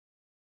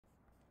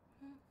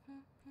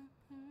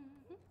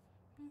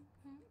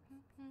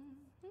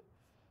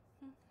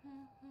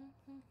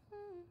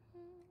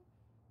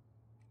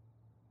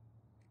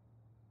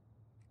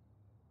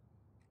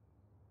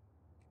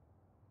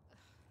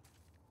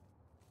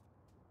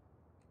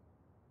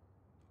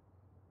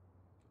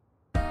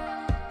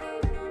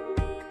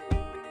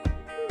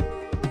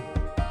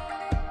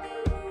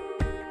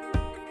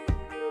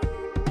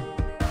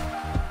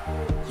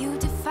You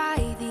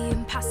defy the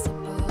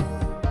impossible,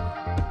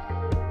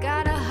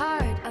 got a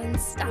heart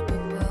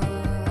unstoppable.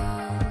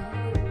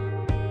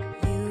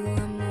 You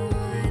are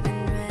more than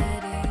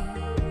ready,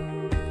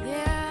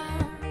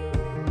 yeah.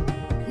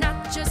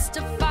 Not just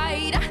a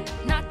fighter,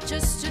 not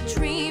just a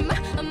dream,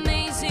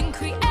 amazing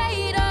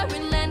creator,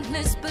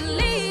 relentless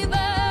believer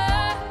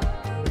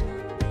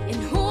in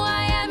who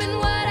I am and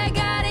what I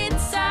got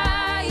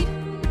inside.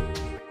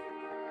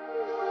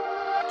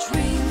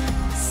 Dream,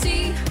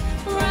 see,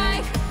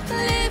 write,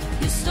 live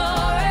your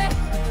story.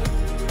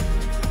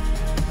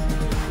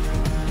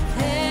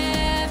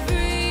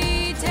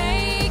 Every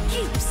day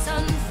keeps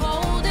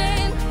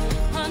unfolding,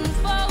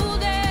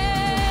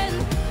 unfolding.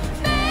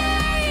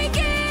 Make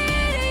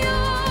it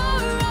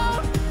your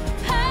own.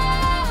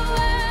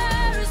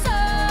 Power is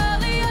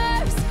all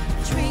yours.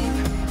 Dream,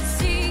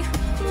 see,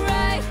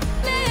 write,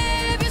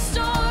 live your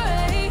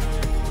story.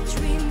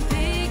 Dream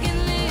big and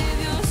live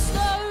your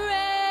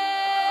story.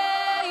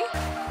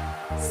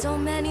 So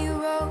many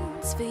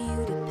roads for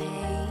you to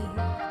pave,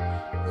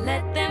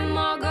 let them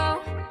all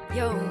go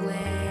your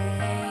way.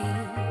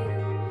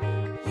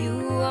 You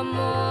are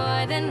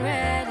more than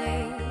ready.